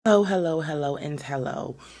Hello, hello, hello, and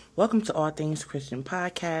hello. Welcome to All Things Christian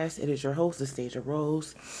Podcast. It is your host, the Stage of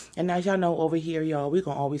Rose. And as y'all know over here, y'all, we're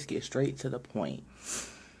going to always get straight to the point.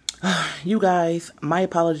 You guys, my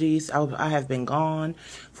apologies. I have been gone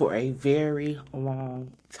for a very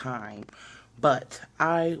long time. But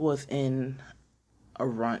I was in a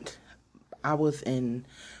runt. I was in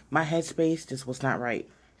my headspace just was not right.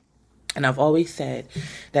 And I've always said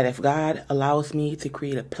that if God allows me to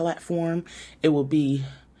create a platform, it will be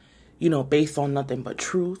based on nothing but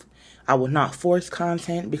truth. I will not force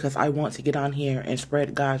content because I want to get on here and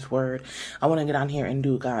spread God's word. I want to get on here and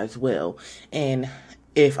do God's will. And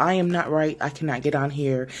if I am not right, I cannot get on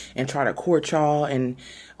here and try to court y'all and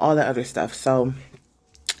all that other stuff. So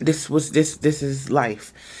this is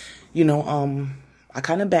life. I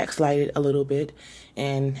kind of backslided a little bit.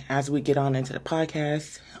 And as we get on into the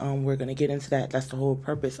podcast, we're going to get into that. That's the whole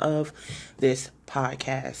purpose of this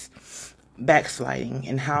podcast. Backsliding,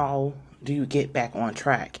 and how do you get back on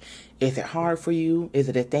track? Is it hard for you? Is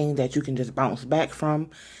it a thing that you can just bounce back from?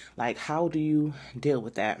 Like, how do you deal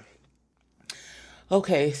with that?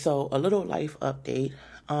 Okay, so a little life update.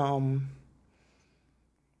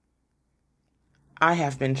 I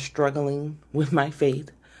have been struggling with my faith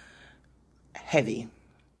heavy.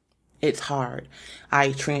 It's hard. I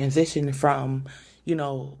transitioned from,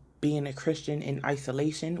 being a Christian in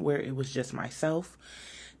isolation where it was just myself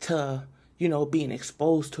to being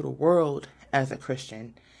exposed to the world as a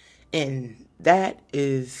Christian. And that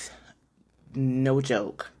is no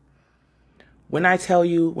joke. When I tell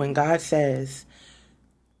you, when God says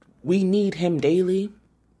we need him daily,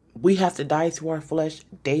 we have to die to our flesh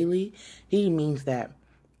daily, he means that.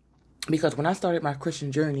 Because when I started my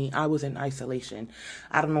Christian journey, I was in isolation.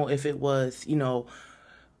 I don't know if it was,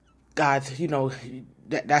 God's,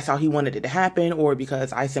 that's how he wanted it to happen, or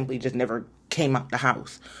because I simply just never came out the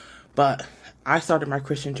house. But I started my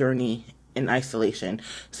Christian journey in isolation.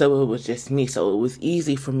 So it was just me. So it was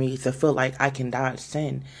easy for me to feel like I can dodge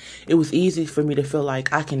sin. It was easy for me to feel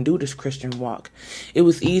like I can do this Christian walk. It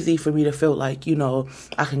was easy for me to feel like,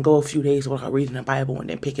 I can go a few days without reading the Bible and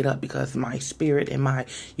then pick it up because my spirit and my,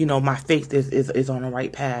 my faith is on the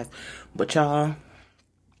right path. But y'all,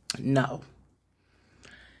 no.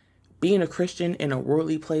 Being a Christian in a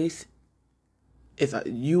worldly place,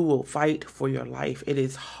 you will fight for your life. It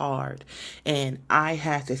is hard. And I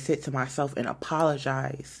had to sit to myself and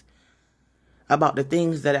apologize about the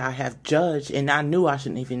things that I have judged. And I knew I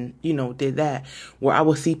shouldn't even, did that. Where I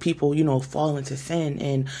would see people, fall into sin.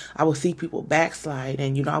 And I would see people backslide.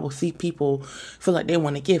 And, I would see people feel like they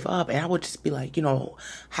want to give up. And I would just be like,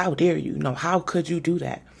 how dare you? How could you do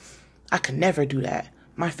that? I could never do that.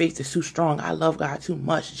 My faith is too strong. I love God too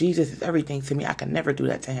much. Jesus is everything to me. I could never do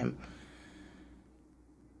that to him.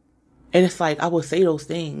 And it's like I will say those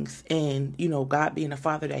things, and God being the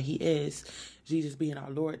Father that he is, Jesus being our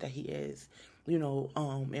Lord that he is,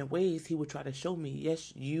 in ways he would try to show me,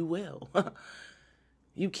 yes, you will.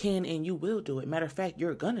 You can and you will do it. Matter of fact,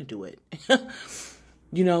 you're gonna do it.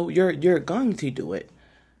 You're going to do it.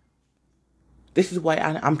 This is why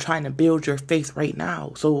I'm trying to build your faith right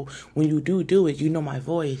now. So when you do it, you know my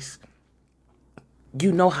voice.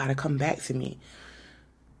 You know how to come back to me.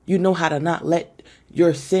 You know how to not let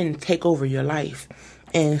your sin take over your life.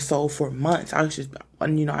 And so for months, I just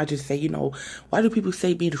say, why do people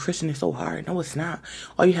say being a Christian is so hard? No, it's not.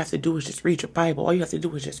 All you have to do is just read your Bible. All you have to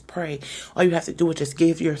do is just pray. All you have to do is just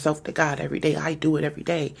give yourself to God every day. I do it every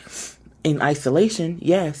day. In isolation,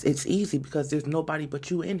 yes, it's easy because there's nobody but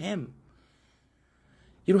you and him.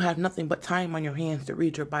 You don't have nothing but time on your hands to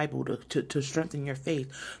read your Bible, to strengthen your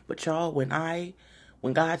faith. But y'all,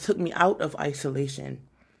 when God took me out of isolation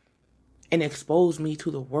and exposed me to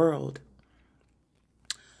the world,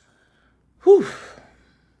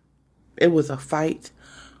 it was a fight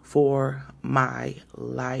for my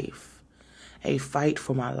life. A fight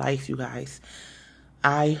for my life, you guys.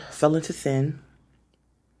 I fell into sin.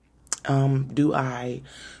 Do I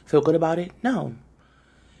feel good about it? No.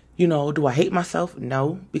 Do I hate myself?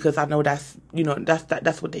 No, because I know that's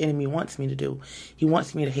what the enemy wants me to do. He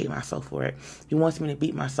wants me to hate myself for it. He wants me to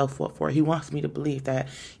beat myself up for it. He wants me to believe that,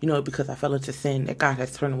 because I fell into sin, that God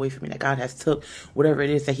has turned away from me, that God has took whatever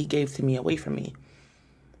it is that he gave to me away from me.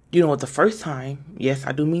 The first time, yes,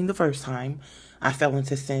 I do mean the first time I fell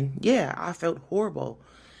into sin, yeah, I felt horrible.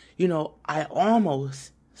 I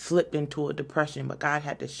almost slipped into a depression, but God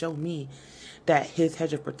had to show me that his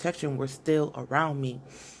hedge of protection was still around me.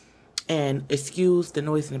 And excuse the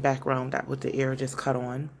noise in the background, that was the air just cut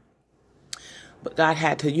on. But God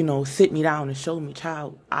had to, sit me down and show me,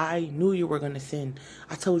 child, I knew you were going to sin.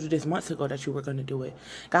 I told you this months ago that you were going to do it.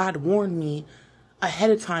 God warned me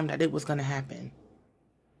ahead of time that it was going to happen.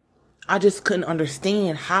 I just couldn't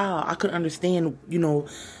understand how. I couldn't understand,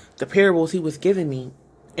 the parables he was giving me.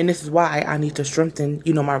 And this is why I need to strengthen,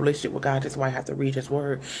 my relationship with God. That's why I have to read his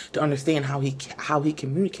word to understand how he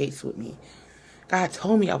communicates with me. God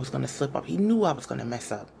told me I was going to slip up. He knew I was going to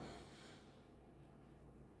mess up.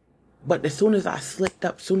 But as soon as I slipped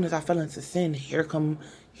up, as soon as I fell into sin, here come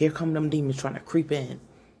them demons trying to creep in.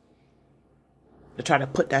 To try to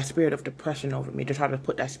put that spirit of depression over me. To try to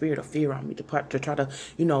put that spirit of fear on me. To try to,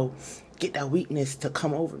 get that weakness to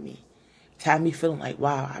come over me. To have me feeling like,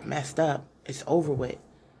 wow, I messed up. It's over with.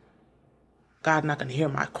 God's not going to hear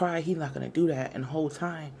my cry. He's not going to do that. And the whole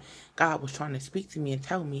time, God was trying to speak to me and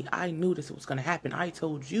tell me, I knew this was going to happen. I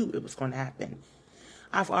told you it was going to happen.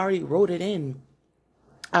 I've already wrote it in.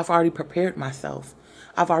 I've already prepared myself.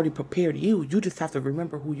 I've already prepared you. You just have to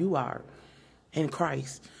remember who you are in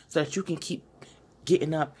Christ so that you can keep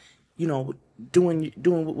getting up, doing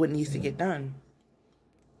what needs to get done.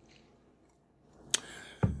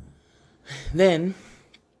 Then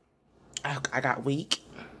I got weak.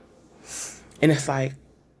 And it's like,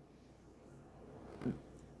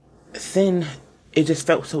 sin, it just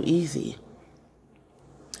felt so easy.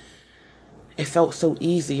 It felt so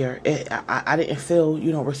easier. I didn't feel,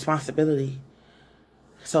 responsibility.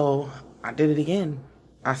 So I did it again.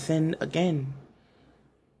 I sinned again.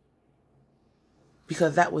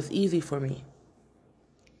 Because that was easy for me.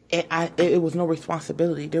 It was no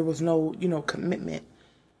responsibility. There was no, commitment.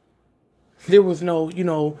 There was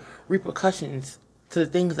no, repercussions to the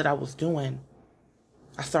things that I was doing.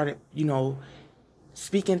 I started,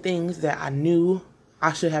 speaking things that I knew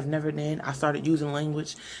I should have never done. I started using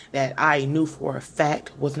language that I knew for a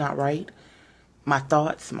fact was not right. My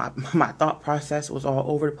thoughts, my thought process was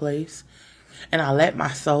all over the place. And I let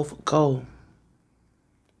myself go.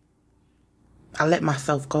 I let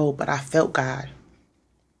myself go, but I felt God.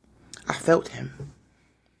 I felt him.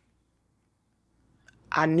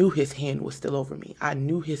 I knew his hand was still over me. I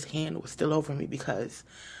knew his hand was still over me because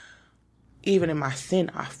even in my sin,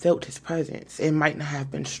 I felt his presence. It might not have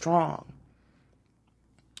been strong,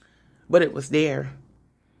 but it was there.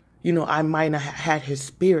 I might not have had his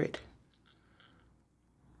spirit,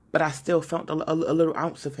 but I still felt a little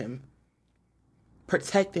ounce of him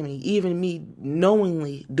protecting me, even me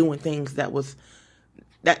knowingly doing things that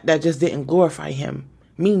just didn't glorify him.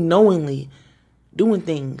 Me knowingly doing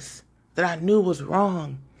things that I knew was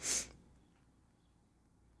wrong.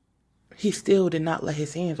 He still did not let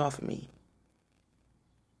his hands off of me.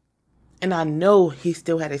 And I know he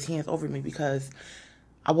still had his hands over me because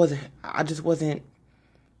I just wasn't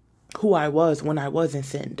who I was when I was in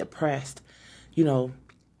sin, depressed,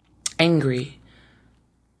 angry.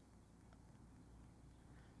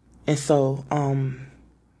 And so,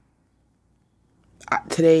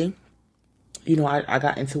 today, I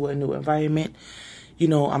got into a new environment.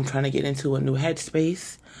 I'm trying to get into a new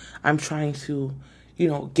headspace. I'm trying to,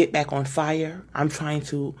 get back on fire. I'm trying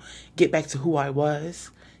to get back to who I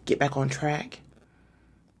was, get back on track.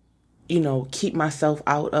 Keep myself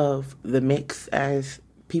out of the mix, as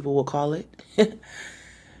people will call it.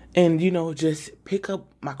 And, just pick up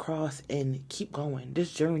my cross and keep going.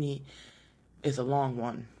 This journey is a long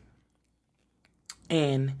one.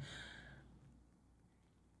 And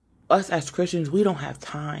us as Christians, we don't have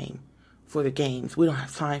time for the games. We don't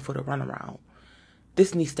have time for the runaround.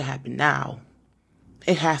 This needs to happen now.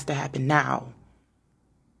 It has to happen now.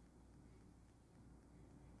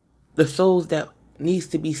 The souls that needs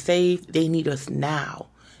to be saved, they need us now.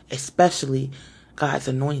 Especially God's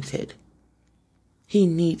anointed. He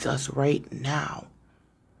needs us right now.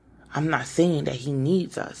 I'm not saying that he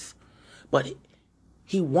needs us, but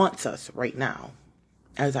he wants us right now,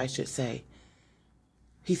 as I should say.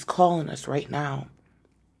 He's calling us right now.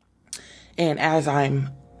 And as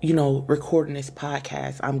I'm, recording this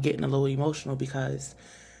podcast, I'm getting a little emotional because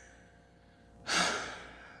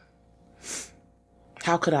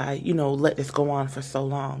how could I, let this go on for so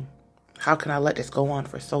long? How can I let this go on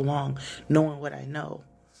for so long, knowing what I know?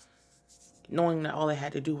 Knowing that all I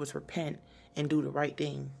had to do was repent and do the right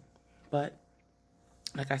thing. But,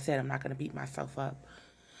 like I said, I'm not going to beat myself up.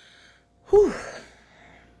 Whew.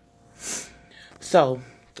 So,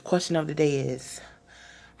 the question of the day is,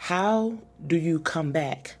 how do you come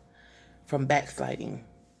back from backsliding?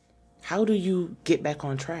 How do you get back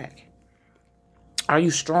on track? Are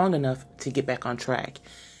you strong enough to get back on track?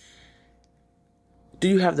 Do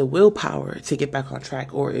you have the willpower to get back on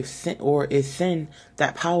track? Or is sin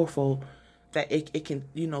that powerful that it can,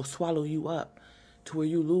 swallow you up to where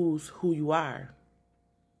you lose who you are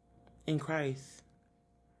in Christ?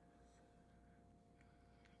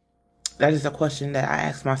 That is a question that I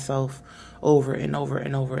ask myself over and over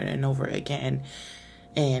and over and over again.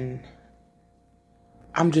 And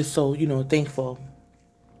I'm just so, thankful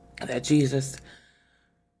that Jesus,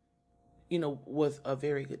 was a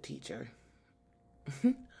very good teacher.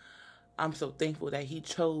 I'm so thankful that he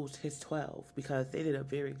chose his 12 because they did a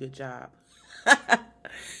very good job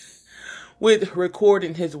with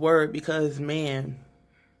recording his word because, man,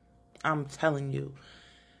 I'm telling you,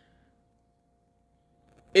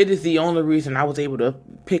 it is the only reason I was able to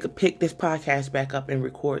pick this podcast back up and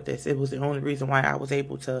record this. It was the only reason why I was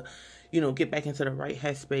able to, get back into the right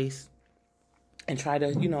headspace and try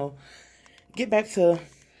to, get back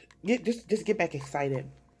excited.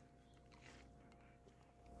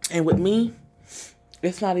 And with me,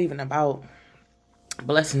 it's not even about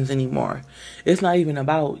blessings anymore. It's not even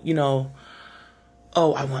about,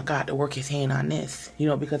 oh, I want God to work his hand on this,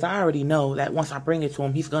 because I already know that once I bring it to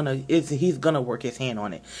him, he's gonna work his hand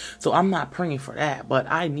on it. So I'm not praying for that, but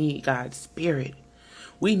I need God's spirit.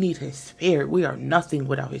 We need his spirit. We are nothing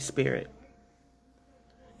without his spirit.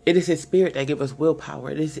 It is his spirit that gives us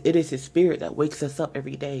willpower. It is his spirit that wakes us up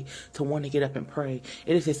every day to want to get up and pray.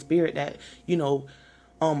 It is his spirit that,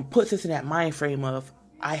 puts us in that mind frame of,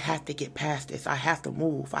 I have to get past this. I have to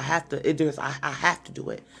move. I have to do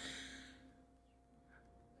it.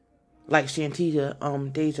 Like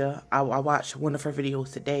Shantia, Deja, I watched one of her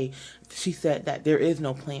videos today. She said that there is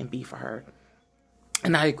no plan B for her.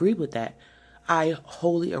 And I agree with that. I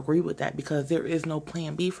wholly agree with that because there is no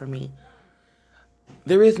plan B for me.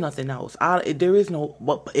 There is nothing else. There is no,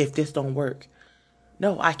 what if this don't work?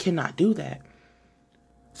 No, I cannot do that.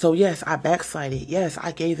 So yes, I backslided. Yes,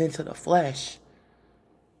 I gave into the flesh.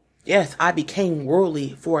 Yes, I became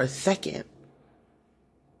worldly for a second.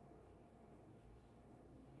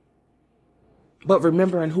 But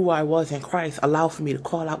remembering who I was in Christ allowed for me to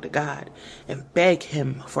call out to God and beg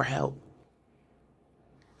him for help.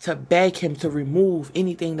 To beg him to remove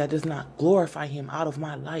anything that does not glorify him out of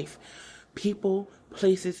my life. People,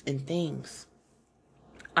 places, and things.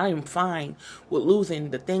 I am fine with losing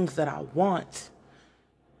the things that I want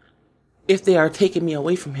if they are taking me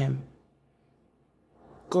away from him.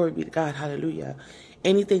 Glory be to God. Hallelujah.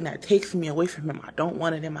 Anything that takes me away from him, I don't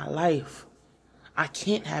want it in my life. I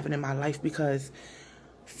can't have it in my life because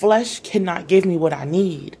flesh cannot give me what I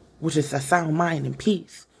need, which is a sound mind and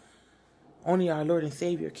peace. Only our Lord and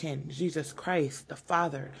Savior can. Jesus Christ, the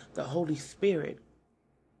Father, the Holy Spirit.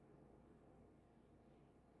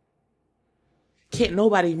 Can't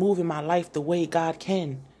nobody move in my life the way God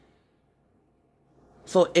can.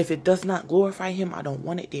 So if it does not glorify him, I don't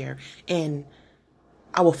want it there. And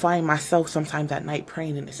I will find myself sometimes at night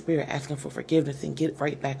praying in the spirit, asking for forgiveness and get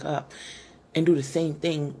right back up and do the same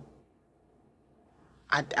thing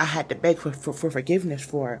I had to beg for forgiveness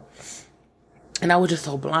for. And I was just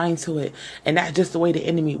so blind to it. And that's just the way the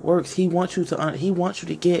enemy works. He wants you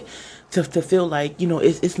to get to feel like,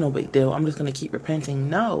 it's no big deal. I'm just going to keep repenting.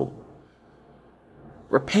 No.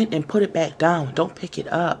 Repent and put it back down. Don't pick it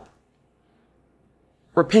up.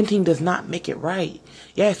 Repenting does not make it right.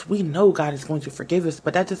 Yes, we know God is going to forgive us,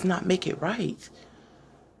 but that does not make it right.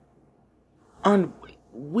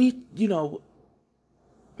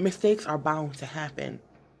 Mistakes are bound to happen.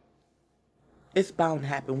 It's bound to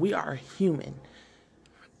happen. We are human.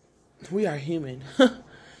 We are human.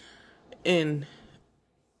 And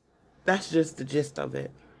that's just the gist of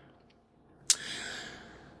it.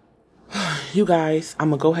 You guys, I'm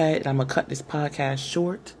going to go ahead and I'm going to cut this podcast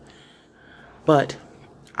short. But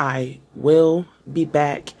I will be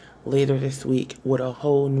back later this week with a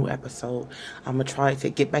whole new episode. I'm going to try to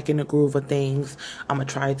get back in the groove of things. I'm going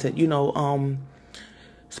to try to,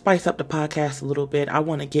 spice up the podcast a little bit. I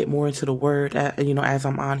want to get more into the word, as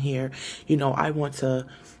I'm on here. I want to,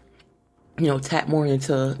 tap more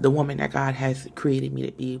into the woman that God has created me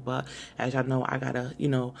to be. But as y'all know, I gotta,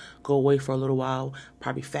 go away for a little while,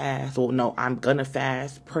 probably fast. Well, no, I'm gonna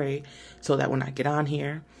fast, pray, so that when I get on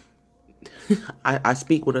here, I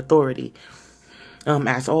speak with authority.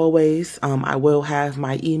 As always, I will have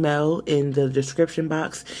my email in the description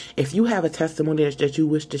box. If you have a testimony that you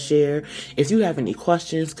wish to share, if you have any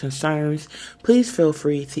questions, concerns, please feel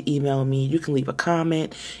free to email me. You can leave a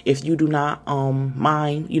comment if you do not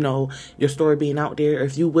mind, your story being out there.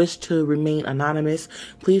 If you wish to remain anonymous,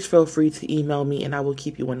 please feel free to email me and I will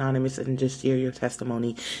keep you anonymous and just share your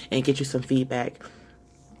testimony and get you some feedback.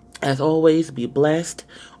 As always, be blessed.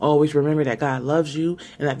 Always remember that God loves you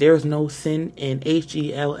and that there is no sin in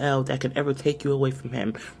HELL that can ever take you away from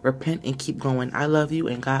him. Repent and keep going. I love you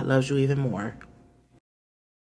and God loves you even more.